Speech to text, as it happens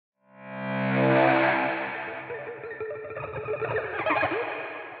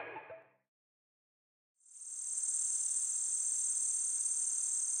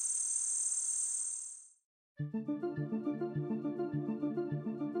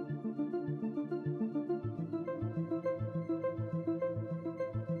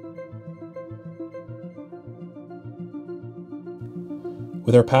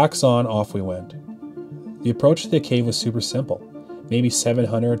With our packs on, off we went. The approach to the cave was super simple, maybe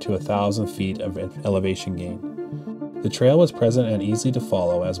 700 to 1,000 feet of elevation gain. The trail was present and easy to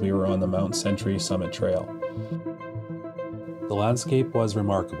follow as we were on the Mount Century Summit Trail. The landscape was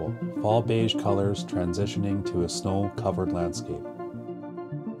remarkable, fall beige colors transitioning to a snow-covered landscape.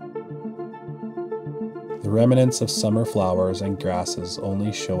 The remnants of summer flowers and grasses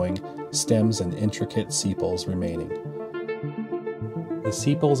only showing stems and intricate sepals remaining. The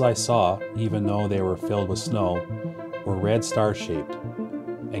sepals I saw, even though they were filled with snow, were red star-shaped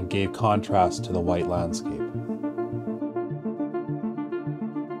and gave contrast to the white landscape.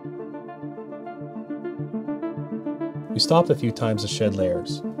 We stopped a few times to shed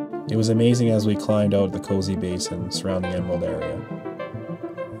layers. It was amazing as we climbed out the cozy basin surrounding Emerald area.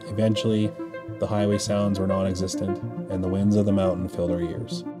 Eventually, the highway sounds were non-existent and the winds of the mountain filled our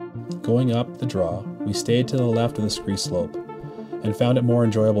ears. Going up the draw, we stayed to the left of the ski slope and found it more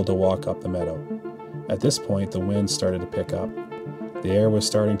enjoyable to walk up the meadow. At this point, the wind started to pick up. The air was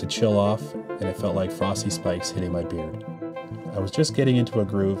starting to chill off and it felt like frosty spikes hitting my beard. I was just getting into a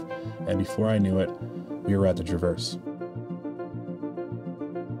groove, and before I knew it, we were at the traverse.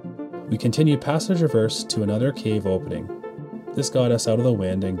 We continued past the traverse to another cave opening. This got us out of the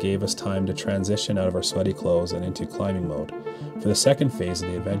wind and gave us time to transition out of our sweaty clothes and into climbing mode for the second phase of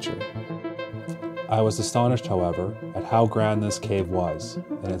the adventure. I was astonished, however, at how grand this cave was,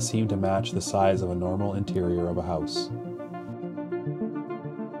 and it seemed to match the size of a normal interior of a house.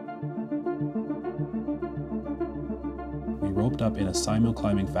 We roped up in a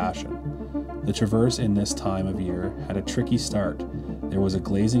simul-climbing fashion. The traverse in this time of year had a tricky start. There was a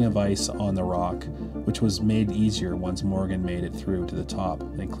glazing of ice on the rock, which was made easier once Morgan made it through to the top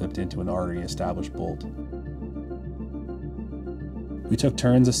and clipped into an already established bolt. We took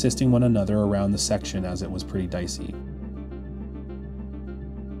turns assisting one another around the section as it was pretty dicey.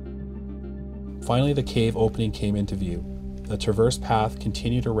 Finally, the cave opening came into view. The traverse path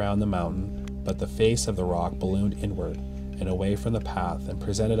continued around the mountain, but the face of the rock ballooned inward and away from the path and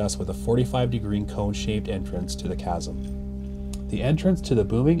presented us with a 45-degree cone-shaped entrance to the chasm. The entrance to the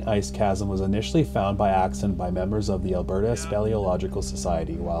Booming Ice Chasm was initially found by accident by members of the Alberta Speleological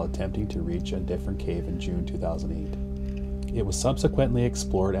Society while attempting to reach a different cave in June 2008. It was subsequently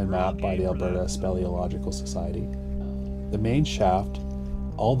explored and mapped by the Alberta Speleological Society. The main shaft,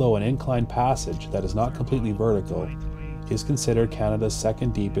 although an inclined passage that is not completely vertical, is considered Canada's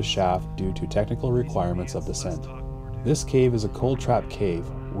second deepest shaft due to technical requirements of descent. This cave is a cold trap cave,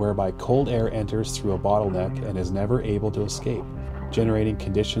 whereby cold air enters through a bottleneck and is never able to escape, generating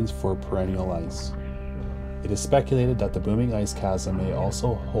conditions for perennial ice. It is speculated that the Booming Ice Chasm may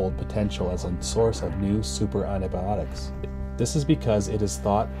also hold potential as a source of new super antibiotics. This is because it is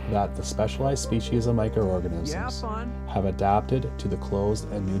thought that the specialized species of microorganisms have adapted to the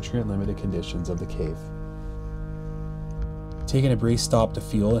closed and nutrient-limited conditions of the cave. Taking a brief stop to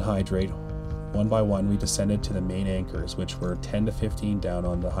fuel and hydrate, one by one we descended to the main anchors, which were 10 to 15 down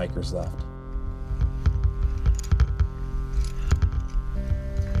on the hiker's left.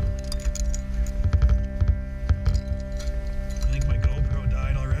 I think my GoPro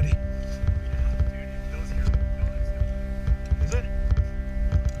died already. Is it?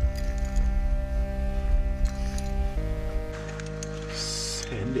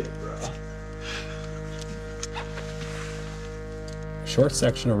 Send it, bro. A short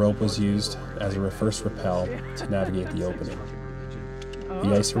section of rope was used as a reverse rappel to navigate the opening.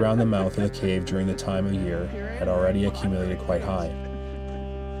 The ice around the mouth of the cave during the time of year had already accumulated quite high.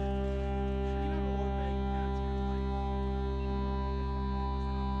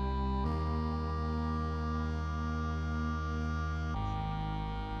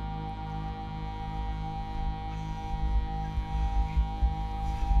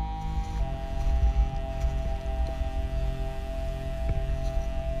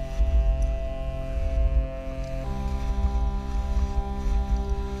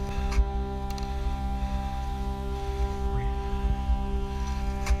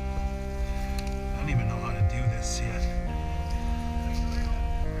 I don't even know how to do this yet.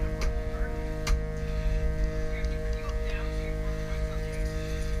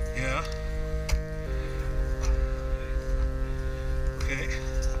 Yeah. Okay.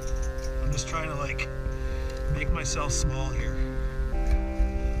 I'm just trying to like make myself small here.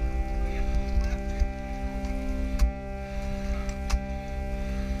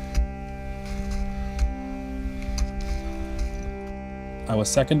 I was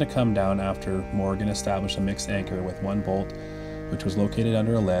second to come down after Morgan established a mixed anchor with one bolt, which was located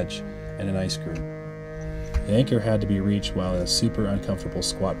under a ledge, and an ice screw. The anchor had to be reached while in a super uncomfortable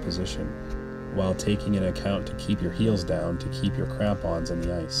squat position. while taking into account to keep your heels down to keep your crampons in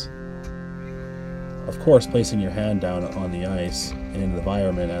the ice. Of course, placing your hand down on the ice in an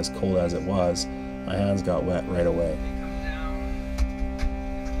environment as cold as it was, my hands got wet right away.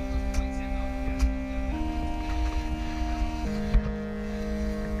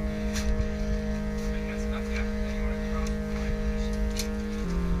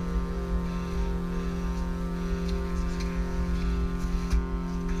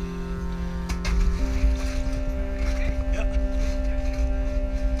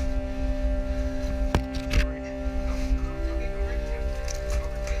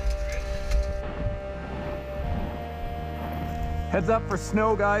 Heads up for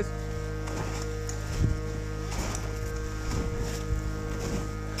snow, guys.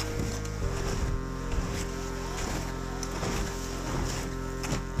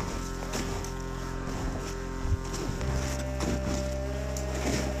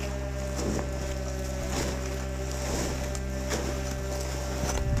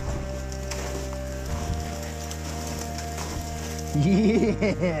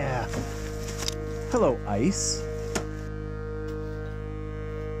 Yeah! Hello, ice.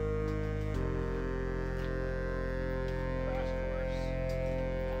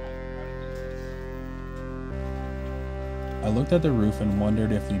 I looked at the roof and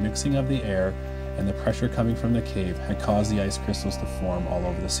wondered if the mixing of the air and the pressure coming from the cave had caused the ice crystals to form all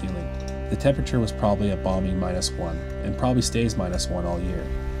over the ceiling. The temperature was probably a balmy -1, and probably stays -1 all year.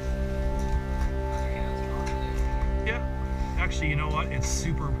 Yeah, actually, you know what? It's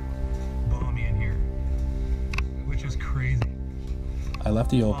super balmy in here, which is crazy. I left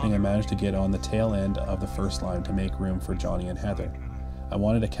the opening and managed to get on the tail end of the first line to make room for Johnny and Heather. I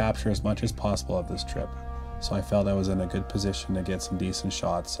wanted to capture as much as possible of this trip, so I felt I was in a good position to get some decent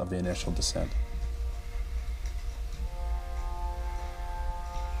shots of the initial descent.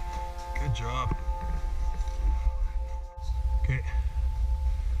 Good job. Okay.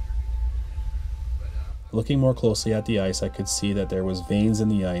 Looking more closely at the ice, I could see that there was veins in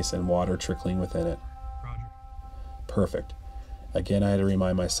the ice and water trickling within it. Roger. Perfect. Again, I had to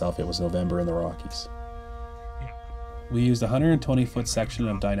remind myself it was November in the Rockies. Yeah. We used a 120-foot section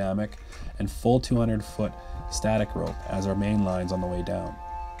of dynamic and full 200-foot static rope as our main lines on the way down.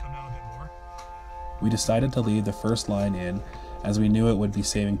 Come down a bit more. We decided to leave the first line in as we knew it would be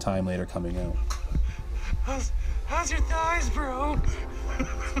saving time later coming out. How's your thighs, bro?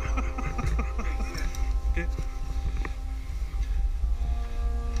 Okay.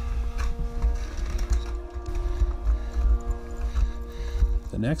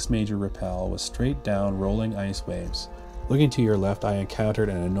 The next major rappel was straight down rolling ice waves. Looking to your left, I encountered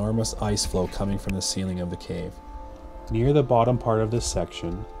an enormous ice flow coming from the ceiling of the cave. Near the bottom part of this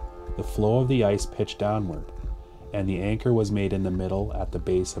section, the flow of the ice pitched downward, and the anchor was made in the middle at the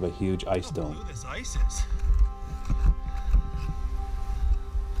base of a huge ice dome. Look how blue this ice is.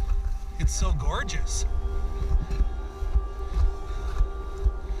 It's so gorgeous.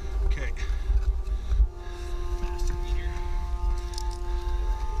 Okay.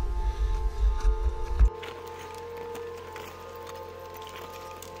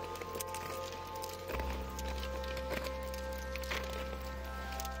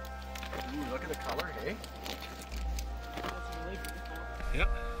 Ooh, look at the color, hey? Yep.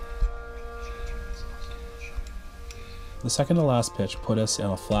 The second to last pitch put us in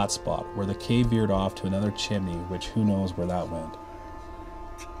a flat spot where the cave veered off to another chimney, which who knows where that went.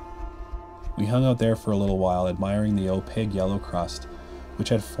 We hung out there for a little while admiring the opaque yellow crust which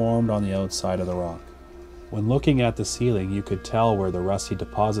had formed on the outside of the rock. When looking at the ceiling, you could tell where the rusty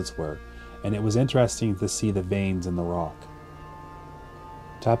deposits were, and it was interesting to see the veins in the rock.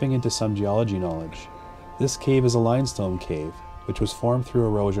 Tapping into some geology knowledge, this cave is a limestone cave which was formed through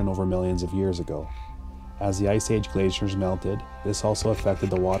erosion over millions of years ago. As the Ice Age glaciers melted, this also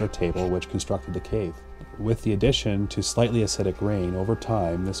affected the water table which constructed the cave. With the addition to slightly acidic rain, over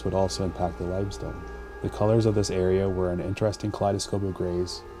time this would also impact the limestone. The colors of this area were an interesting kaleidoscope of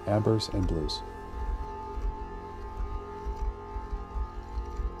grays, ambers, and blues.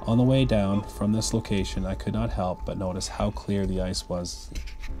 On the way down from this location, I could not help but notice how clear the ice was.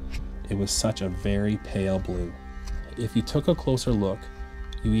 It was such a very pale blue. If you took a closer look,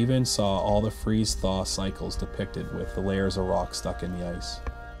 you even saw all the freeze-thaw cycles depicted with the layers of rock stuck in the ice.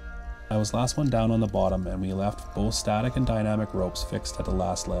 I was last one down on the bottom, and we left both static and dynamic ropes fixed at the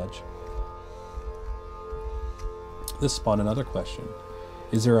last ledge. This spawned another question.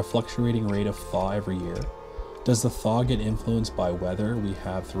 Is there a fluctuating rate of thaw every year? Does the thaw get influenced by weather we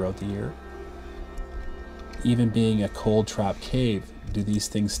have throughout the year? Even being a cold trap cave, do these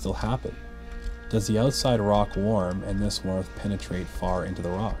things still happen? Does the outside rock warm and this warmth penetrate far into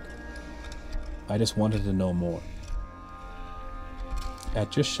the rock? I just wanted to know more. At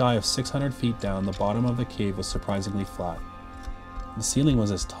just shy of 600 feet down, the bottom of the cave was surprisingly flat. The ceiling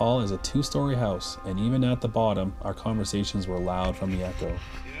was as tall as a 2-story house, and even at the bottom, our conversations were loud from the echo.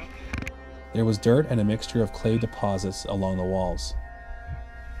 There was dirt and a mixture of clay deposits along the walls.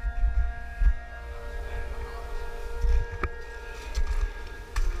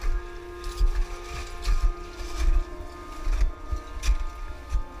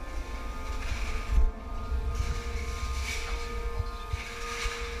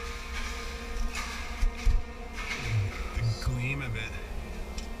 Gleam of it.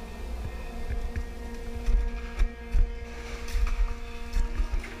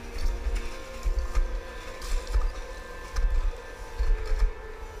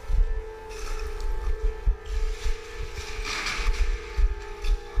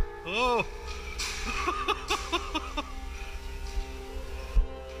 Oh!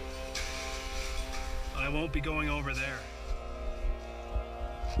 I won't be going over there.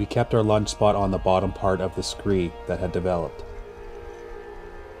 We kept our lunch spot on the bottom part of the scree that had developed.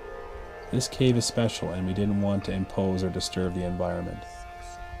 This cave is special, and we didn't want to impose or disturb the environment.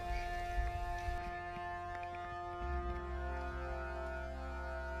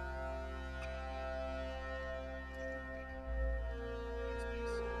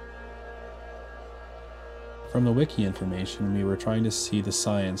 From the wiki information, we were trying to see the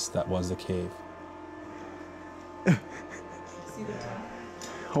science that was the cave. See the top?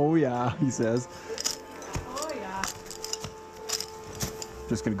 Oh yeah, he says. Oh yeah.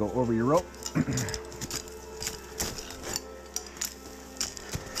 Just gonna go over your rope.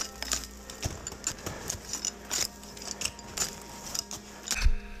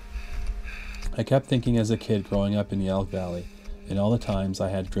 I kept thinking as a kid growing up in the Elk Valley, and all the times I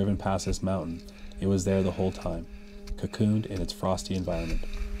had driven past this mountain, it was there the whole time, cocooned in its frosty environment.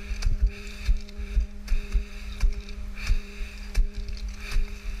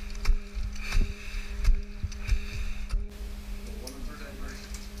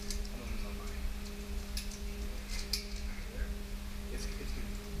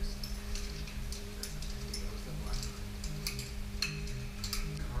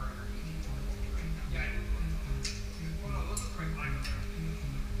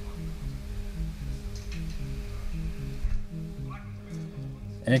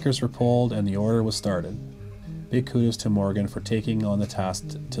 Anchors were pulled and the order was started. Big kudos to Morgan for taking on the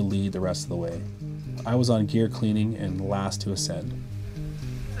task to lead the rest of the way. I was on gear cleaning and last to ascend.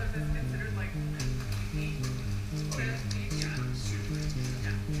 So is this considered like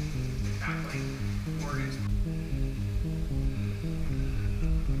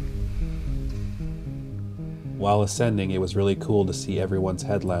While ascending, it was really cool to see everyone's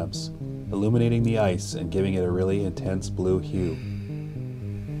headlamps, illuminating the ice and giving it a really intense blue hue.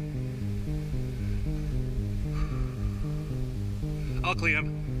 I'll clean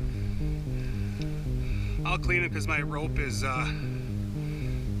him. I'll clean him because my rope is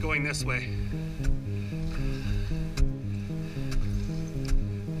going this way.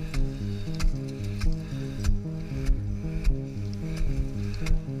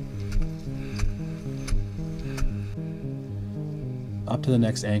 Up to the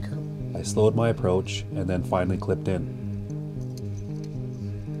next anchor, I slowed my approach and then finally clipped in.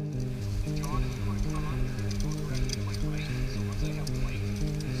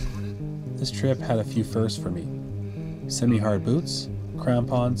 This trip had a few firsts for me. Semi-hard boots,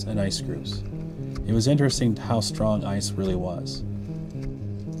 crampons, and ice screws. It was interesting how strong ice really was.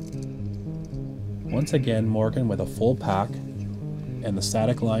 Once again, Morgan, with a full pack and the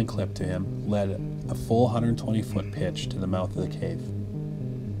static line clipped to him, led a full 120-foot pitch to the mouth of the cave.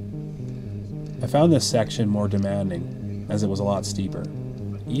 I found this section more demanding, as it was a lot steeper.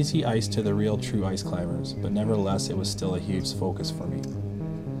 Easy ice to the real true ice climbers, but nevertheless it was still a huge focus for me.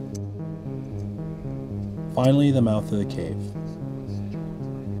 Finally, the mouth of the cave.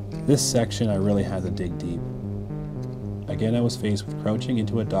 This section I really had to dig deep. Again, I was faced with crouching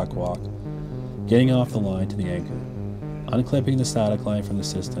into a duck walk, getting off the line to the anchor, unclipping the static line from the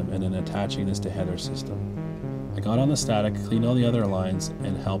system, and then attaching this to Heather's system. I got on the static, cleaned all the other lines,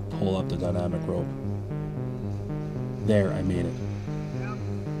 and helped pull up the dynamic rope. There, I made it.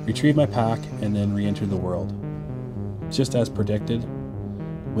 Retrieved my pack, and then re-entered the world. Just as predicted,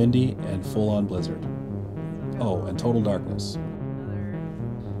 windy and full-on blizzard. Oh, and total darkness.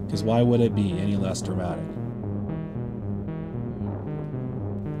 Because why would it be any less dramatic?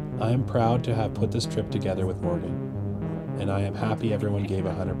 I am proud to have put this trip together with Morgan, and I am happy everyone gave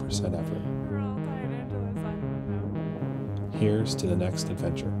 100% effort. We're all tied into this, I don't know. Here's to the next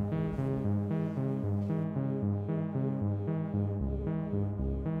adventure.